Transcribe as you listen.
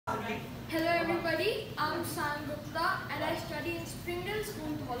everybody, I'm Saion Gupta and I study in Springdale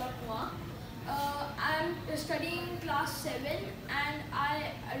School, Dhawan. I'm studying class 7 and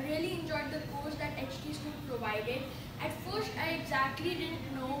I really enjoyed the course that HT School provided. At first, I exactly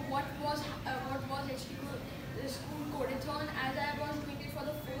didn't know what was HT School Code-a-thon, as I was doing it for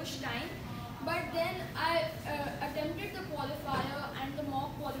the first time. But then I attempted the qualifier and the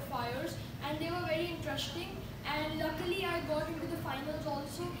mock qualifiers, and they were very interesting. And luckily, I got into the finals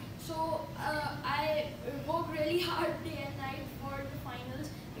also. So I worked really hard day and night for the finals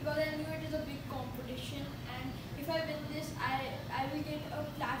because I knew it is a big competition. And if I win this, I will get a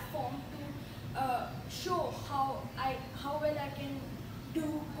platform to show how well I can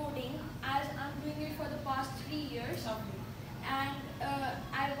do coding, as I'm doing it for the past 3 years. And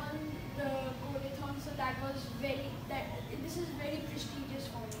I won the Code-a-thon, so this is very prestigious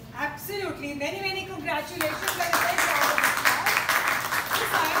for me. Absolutely, many congratulations. Very proud of you. So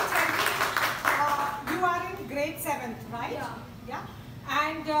Saion, tell me, you are in grade 7th, right? Yeah.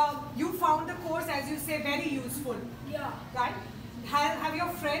 And you found the course, as you say, very useful. Yeah. Right? Have your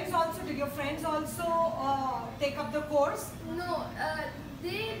friends also? Did your friends also take up the course? No,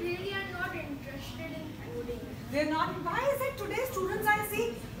 they really are not interested in coding. They're not. Why is it today students, I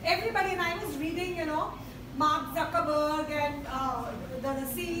see everybody, and I was reading, Mark Zuckerberg and the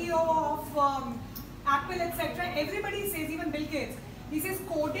CEO of Apple, etc. Everybody says, even Bill Gates, he says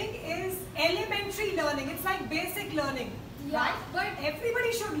coding is elementary learning. It's like basic learning. Yeah, right? but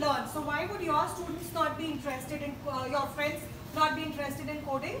Everybody should learn. So why would your students not be interested in, your friends not be interested in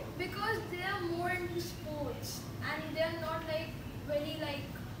coding? Because they are more into sports and they are not very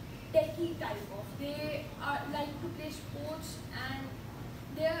techie type of. They are like to play sports and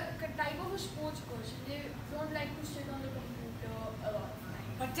they are a type of a sports person. They don't like to sit on the computer a lot of time.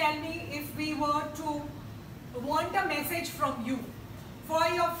 But tell me, if we were to want a message from you for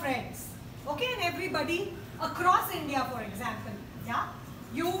your friends, okay, and everybody across India, for example, yeah,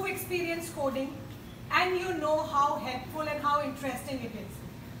 you've experienced coding and you know how helpful and how interesting it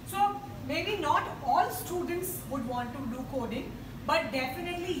is. So maybe not all students would want to do coding, but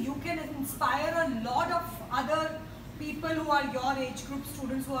definitely you can inspire a lot of other people who are your age group,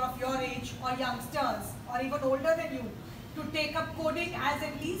 students who are of your age, or youngsters, or even older than you, to take up coding as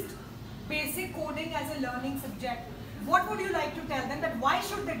at least basic coding as a learning subject. What would you like to tell them, that why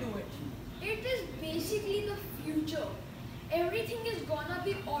should they do it? It is basically the future. Everything is gonna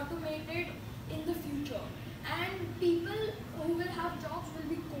be automated in the future, and people who will have jobs will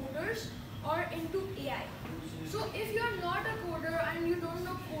be coders or into AI. So if you are not a coder and you don't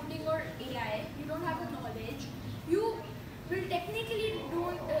know coding or AI, you don't have the knowledge, you will technically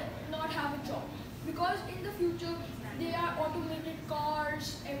not have a job, because in the future there are automated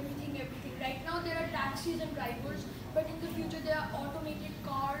cars, everything. Right now there are taxis and drivers, but in the future there are automated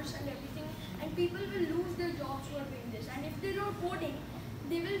cars and everything, and people will lose their jobs who are doing this. And if they know coding,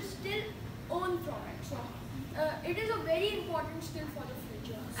 they will still earn from it. So it is a very important skill for the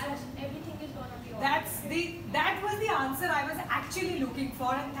future, as everything is gonna be automated. That was the answer I was actually looking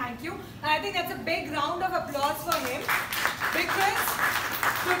for, and thank you. And I think that's a big round of applause for him, because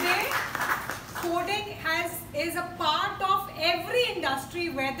today coding is a part of every industry,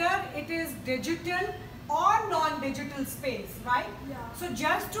 whether it is digital or non-digital space, right? Yeah. So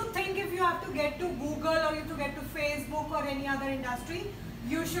just to think, if you have to get to Google or you have to get to Facebook or any other industry,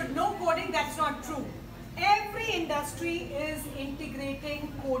 you should know coding. That's not true. Every industry is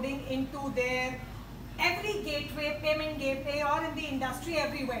integrating coding into their every gateway, payment gateway, or in the industry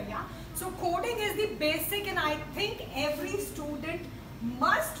everywhere. Yeah. So coding is the basic, and I think every student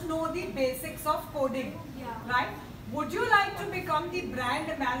must know the basics of coding. Yeah. Right? Would you like to become the brand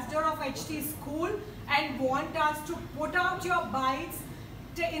ambassador of HT School and want us to put out your bites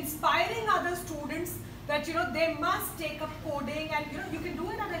to inspiring other students that they must take up coding, and you can do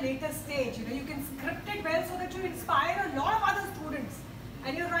it at a later stage. You can script it well so that you inspire a lot of other students.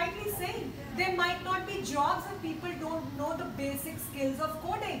 And you're rightly saying there might not be jobs if people don't know the basic skills of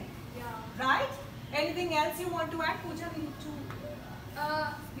coding. Yeah. Right? Anything else you want to add, Pooja? We need to.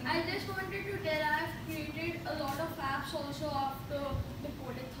 I just wanted to tell I've created a lot of apps also after the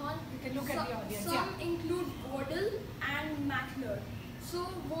Code-a-thon. You can look at the audience. Some Yeah. include Wordle and Mathler. So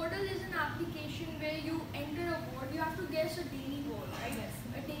Wordle is an application where you enter a word, you have to guess a daily word, right? Yes.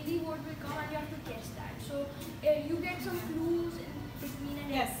 A daily word will come and you have to guess that. So you get some clues in between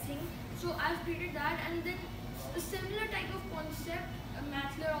and Yes. everything. So I've created that, and then a similar type of concept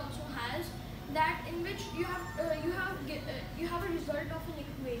Mathler also has, that in which you have a result of an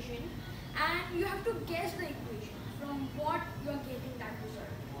equation, and you have to guess the equation from what you are getting that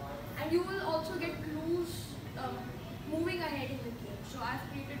result, and you will also get clues moving ahead in the game. So I've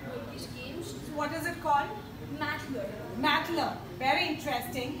created both these games. So what is it called? Mathler. Mathler. Very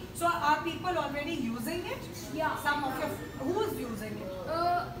interesting. So are people already using it? Yeah. Some of your, who's using it?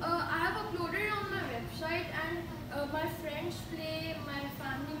 I have uploaded it on my website, and my friends play, my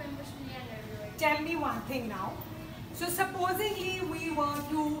family members play, and everyone. Tell me one thing now. So supposingly we were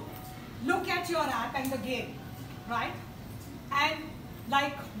to look at your app and the game, right? And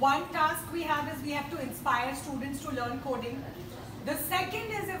like one task we have is we have to inspire students to learn coding. The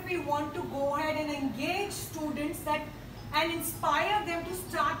second is if we want to go ahead and engage students and inspire them to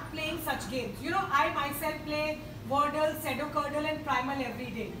start playing such games. You know, I myself play Wordle, Coding, and Primal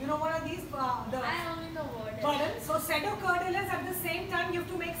every day. You know what are these? I only know Wordle. Wordle. So Coding is at the same time you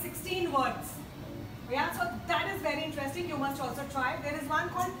have to make 16 words. Yeah, so that is very interesting. You must also try. There is one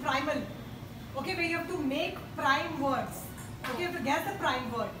called Primal. Okay, where you have to make prime words. Okay, you have to guess the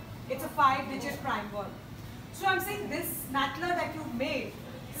prime word. It's a 5-digit prime word. So I'm saying this Mathler that you made,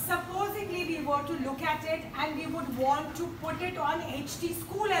 supposingly we were to look at it and we would want to put it on HT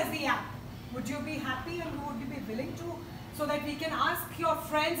School as the app. Would you be happy and would you be willing to, so that we can ask your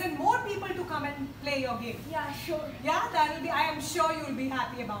friends and more people to come and play your game? Yeah, sure. Yeah, that will be, I am sure you will be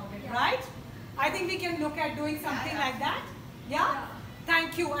happy about it, Yeah. right? I think we can look at doing something like that. Yeah?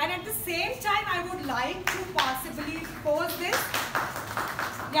 Thank you. And at the same time, I would like to possibly post this.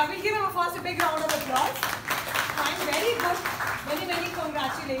 Yeah, we'll give him first a big round of applause. Fine, very good. Many, many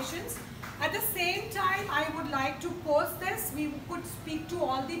congratulations. At the same time, I would like to post this. We could speak to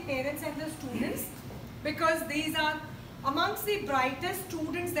all the parents and the students because these are amongst the brightest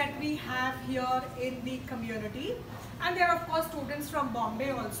students that we have here in the community. And there are of course students from Bombay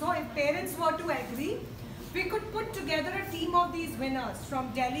also. If parents were to agree, we could put together a team of these winners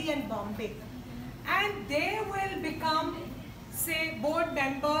from Delhi and Bombay. And they will become, say, board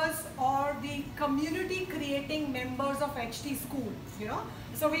members or the community creating members of HT School, you know.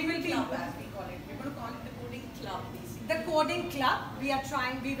 So we will be... Club, as we call it. We're going to call it the Coding Club, basically. The Coding Club,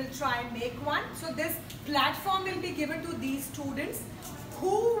 we will try and make one. So this platform will be given to these students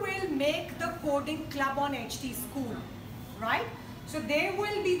who will make the Coding Club on HT School, right? So they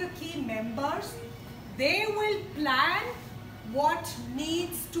will be the key members. They will plan what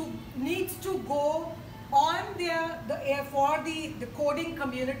needs to go on for the coding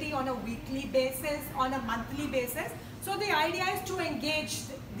community on a weekly basis, on a monthly basis. So the idea is to engage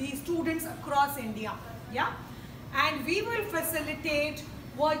the students across India, yeah? And we will facilitate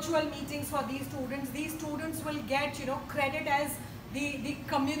virtual meetings for these students. These students will get, you know, credit as the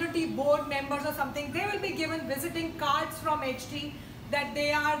community board members or something. They will be given visiting cards from HT that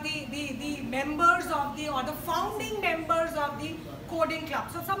they are the members of or the founding members of the coding club.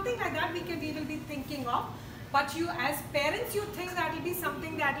 So something like that we will be thinking of. But you as parents, you think that will be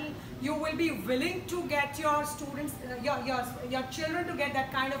something that you will be willing to get your students, your children to get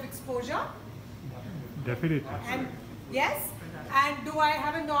that kind of exposure? Definitely. And yes? And do I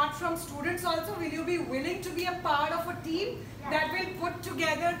have a nod from students also? Will you be willing to be a part of a team that will put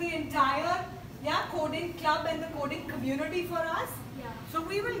together the entire coding club and the coding community for us? Yeah. So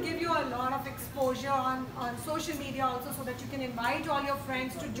we will give you a lot of exposure on social media also, so that you can invite all your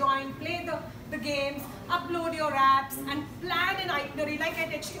friends to join, play the games, upload your apps and plan an itinerary. Like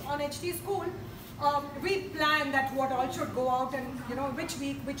on HT School, we plan that what all should go out and, you know, which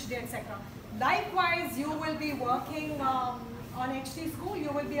week, which day, etc. Likewise, you will be working on HT School, you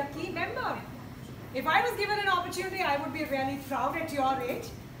will be a key member. If I was given an opportunity, I would be really proud at your age.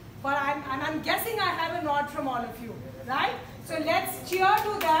 But I'm guessing I have a nod from all of you, right? So let's cheer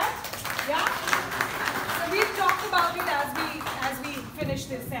to that, yeah? So we've talked about it as we finish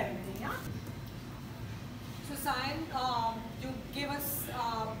this ceremony, yeah? So Saion, you give us,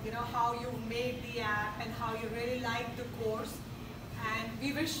 you know, how you made the app and how you really liked the course. And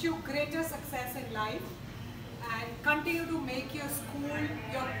we wish you greater success in life and continue to make your school,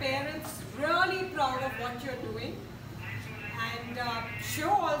 your parents really proud of what you're doing. And show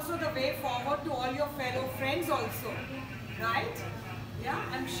also the way forward to all your fellow friends also, right? Yeah,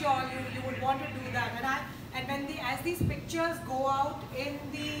 I'm sure you would want to do that. And when as these pictures go out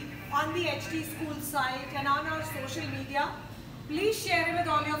on the HT School site and on our social media, please share it with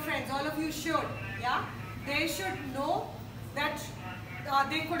all your friends. All of you should, yeah? They should know that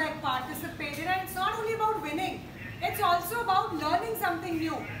they could have participated. And it's not only about winning, it's also about learning something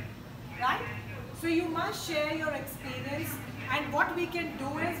new, right? So you must share your experience. And what we can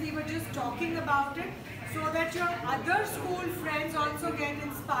do is, we were just talking about it, so that your other school friends also get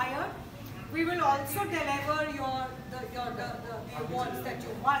inspired. We will also deliver the awards that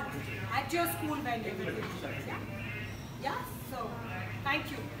you won at your school when you will. Yeah? Yeah? So,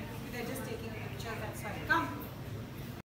 thank you. They're just taking a picture, that's why. Come.